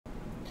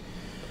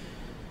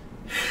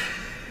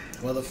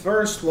Well, the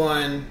first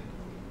one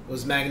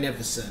was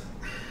magnificent.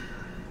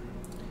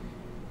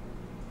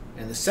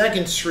 And the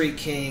second Street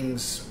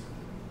Kings,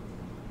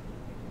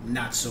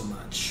 not so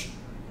much.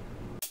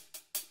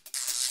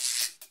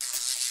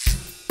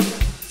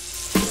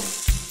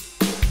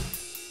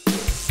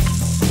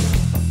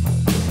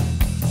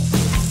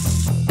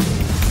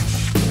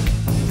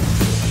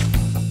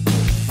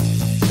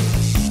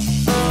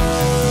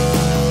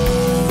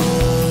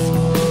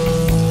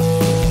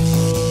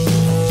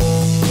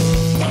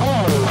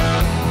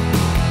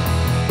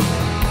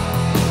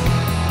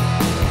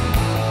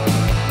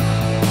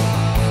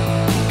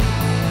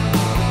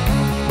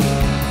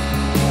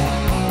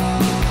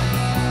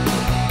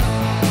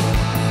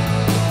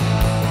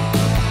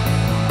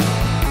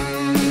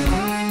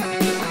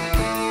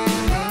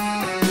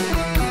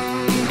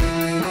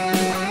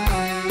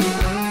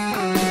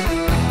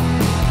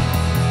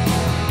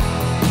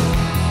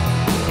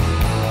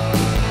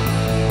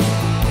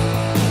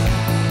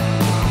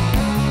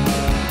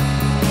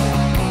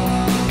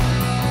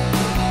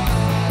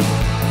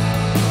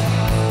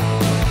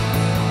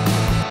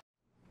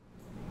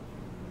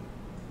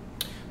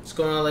 What's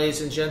going on,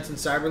 ladies and gents in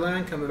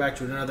Cyberland? Coming back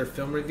to another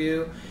film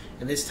review,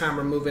 and this time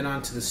we're moving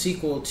on to the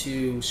sequel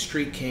to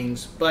Street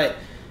Kings, but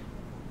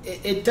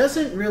it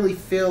doesn't really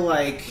feel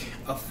like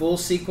a full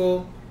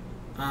sequel.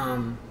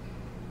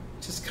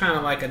 Just kind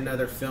of like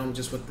another film,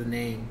 just with the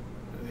name.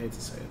 I hate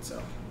to say it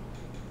so.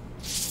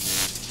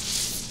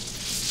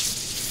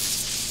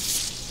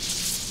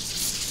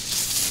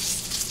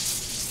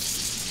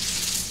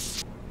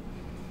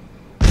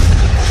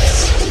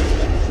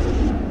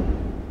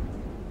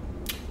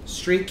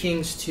 Street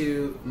Kings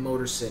 2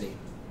 Motor City.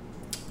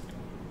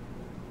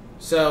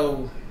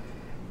 So,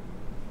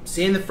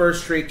 seeing the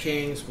first Street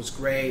Kings was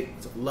great.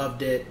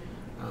 Loved it.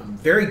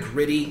 Very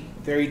gritty,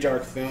 very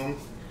dark film.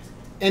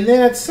 And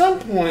then at some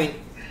point,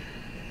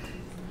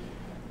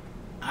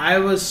 I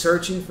was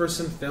searching for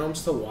some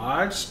films to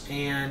watch,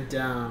 and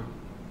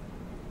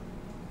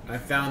I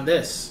found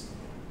this.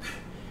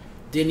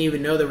 Didn't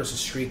even know there was a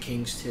Street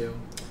Kings 2.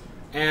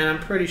 And I'm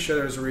pretty sure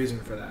there was a reason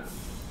for that.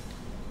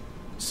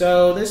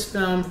 So this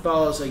film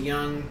follows a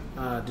young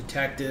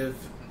detective,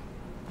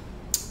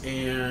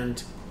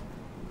 and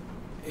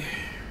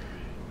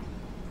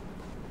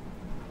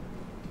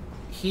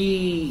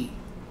he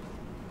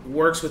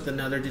works with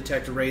another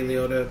detective, Ray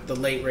Liotta, the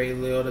late Ray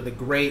Liotta, the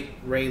great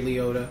Ray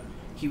Liotta.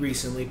 He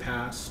recently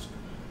passed.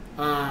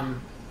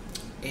 And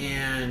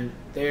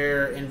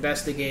they're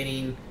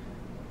investigating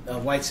a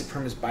white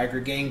supremacist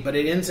biker gang, but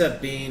it ends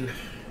up being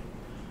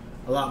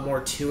a lot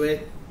more to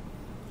it.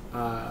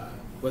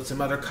 With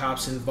some other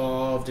cops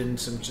involved and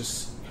some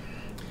just...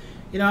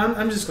 You know,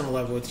 I'm just going to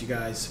level with you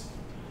guys.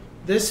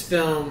 This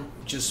film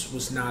just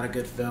was not a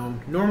good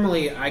film.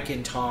 Normally, I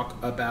can talk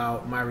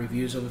about my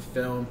reviews of a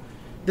film.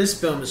 This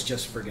film is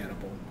just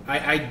forgettable.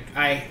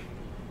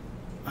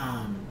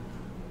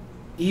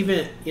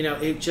 Even, you know,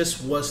 it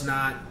just was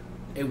not...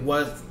 It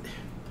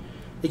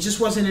just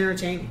wasn't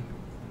entertaining.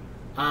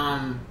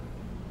 I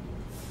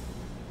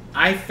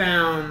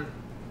found...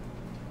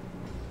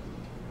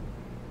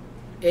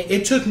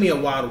 It took me a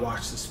while to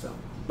watch this film.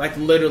 Like,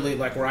 literally,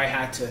 like, where I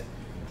had to...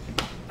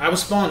 I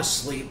was falling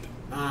asleep.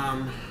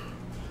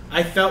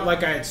 I felt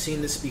like I had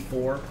seen this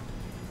before.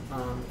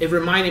 It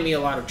reminded me a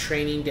lot of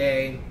Training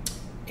Day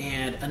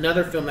and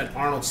another film that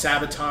Arnold,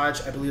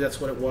 Sabotage, I believe that's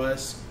what it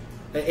was.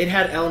 It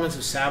had elements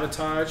of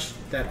Sabotage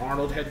that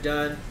Arnold had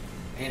done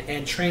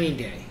and Training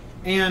Day.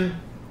 And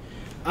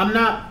I'm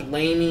not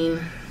blaming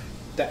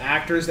the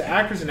actors. The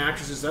actors and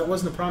actresses, that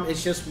wasn't the problem. It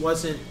just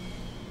wasn't...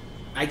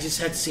 I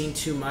just had seen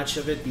too much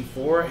of it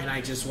before, and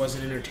I just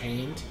wasn't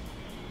entertained.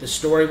 The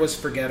story was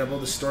forgettable.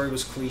 The story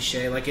was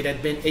cliche. Like,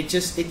 it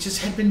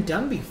just had been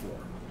done before.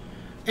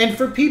 And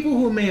for people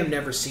who may have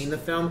never seen the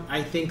film,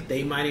 I think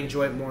they might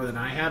enjoy it more than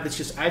I have. It's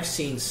just, I've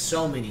seen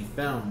so many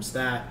films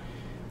that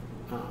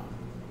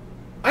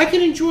I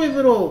can enjoy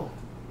little,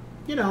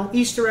 you know,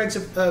 Easter eggs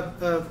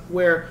of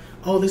where,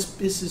 oh, this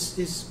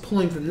is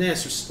pulling from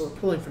this or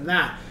pulling from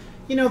that.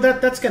 You know,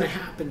 that's going to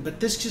happen. But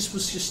this just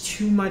was just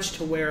too much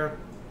to where...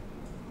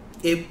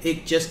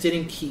 It just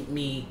didn't keep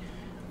me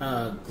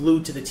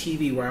glued to the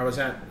TV where I was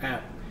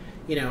at,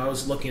 you know, I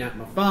was looking at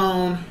my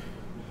phone.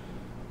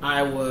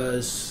 I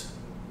was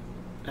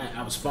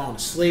falling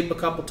asleep a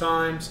couple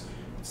times.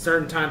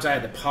 Certain times I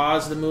had to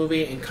pause the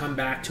movie and come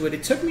back to it.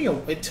 It took me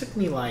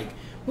like,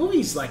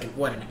 movies like,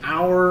 what, an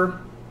hour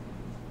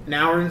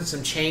and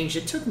some change.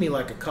 It took me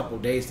like a couple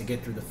days to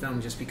get through the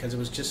film just because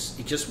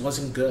it just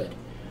wasn't good.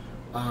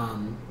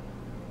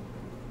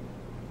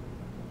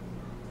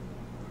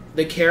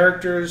 The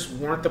characters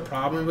weren't the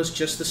problem. It was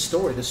just the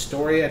story. The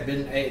story had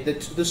been...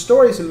 The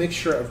story is a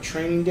mixture of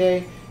Training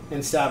Day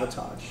and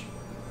Sabotage.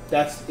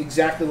 That's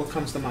exactly what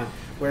comes to mind.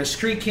 Whereas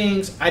Street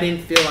Kings, I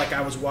didn't feel like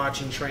I was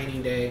watching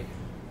Training Day.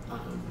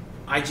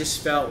 I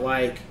just felt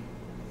like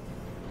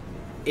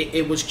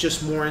it was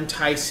just more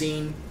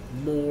enticing,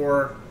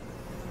 more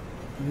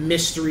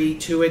mystery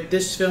to it.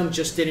 This film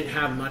just didn't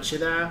have much of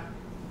that.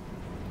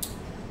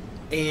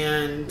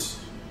 And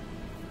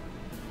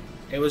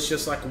It was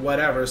just like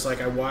whatever. It's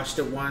like I watched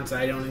it once.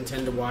 I don't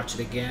intend to watch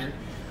it again.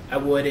 I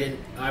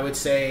would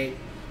say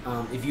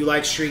if you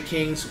like Street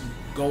Kings,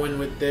 go in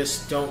with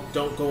this. Don't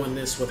go in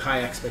this with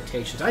high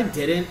expectations. I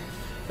didn't,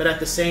 but at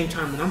the same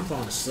time, when I'm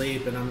falling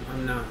asleep and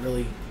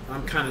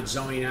I'm kind of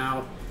zoning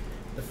out,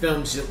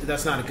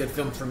 that's not a good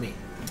film for me.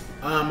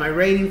 My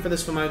rating for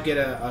this film, I would get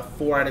a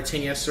 4 out of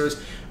 10 yes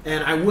sirs,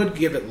 and I would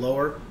give it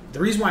lower. The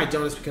reason why I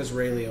don't is because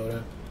Ray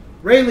Liotta.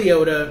 Ray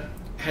Liotta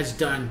has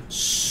done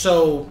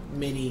so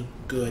many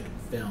good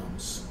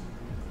films.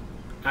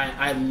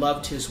 I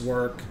loved his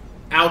work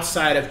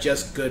outside of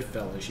just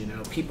Goodfellas. You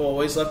know, people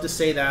always love to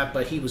say that,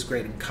 but he was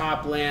great in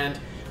Copland,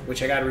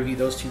 which I got to review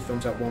those 2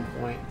 films at one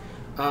point.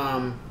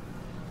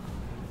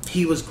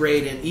 He was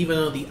great, and even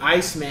though The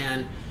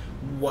Iceman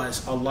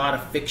was a lot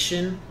of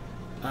fiction,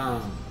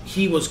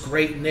 he was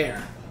great in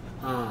there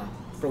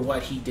for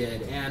what he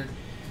did. And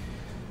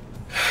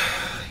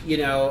you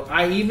know,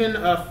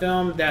 a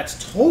film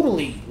that's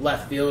totally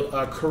left field,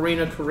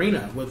 Karina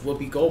with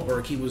Whoopi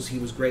Goldberg. He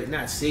was great in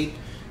that. See, you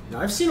know,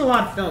 I've seen a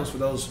lot of films for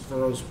those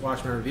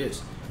watch my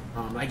reviews.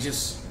 I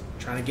just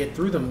trying to get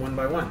through them one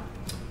by one.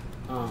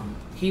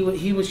 He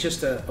was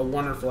just a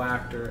wonderful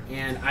actor,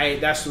 and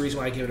that's the reason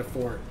why I give it a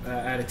 4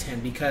 out of 10,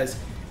 because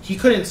he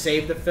couldn't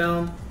save the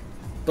film,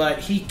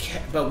 but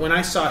when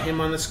I saw him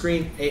on the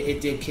screen,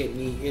 it did keep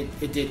me.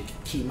 It did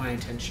keep my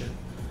attention.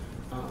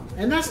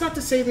 And that's not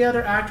to say the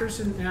other actors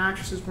and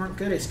actresses weren't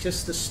good. It's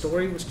just the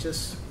story was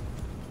just...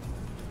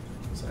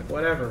 It's like,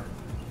 whatever.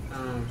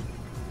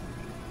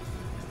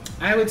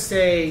 I would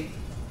say,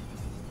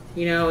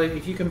 you know,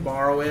 if you can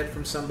borrow it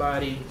from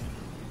somebody,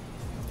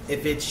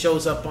 if it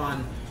shows up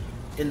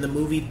in the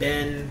movie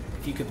bin,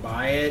 if you could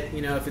buy it,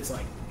 you know, if it's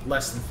like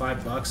less than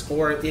 $5,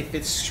 or if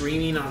it's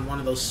streaming on one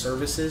of those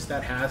services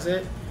that has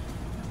it,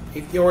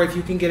 or if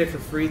you can get it for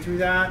free through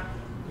that,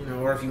 you know,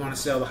 or if you want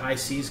to sell the high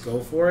seas, go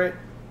for it.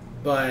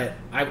 But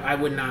I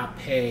would not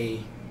pay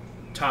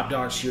top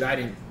dollar. Shoot, I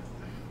didn't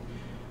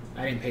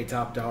pay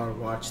top dollar to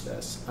watch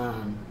this.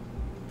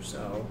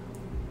 So,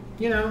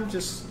 you know,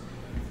 just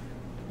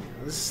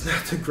this is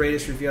not the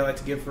greatest review I like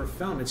to give for a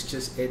film. It's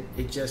just it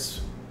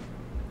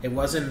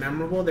wasn't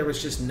memorable. There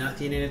was just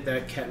nothing in it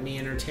that kept me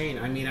entertained.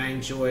 I mean, I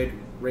enjoyed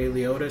Ray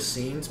Liotta's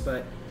scenes,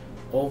 but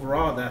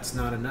overall, that's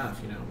not enough,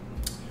 you know.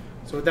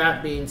 So with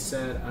that being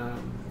said,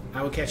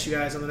 I will catch you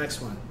guys on the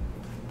next one.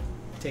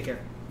 Take care.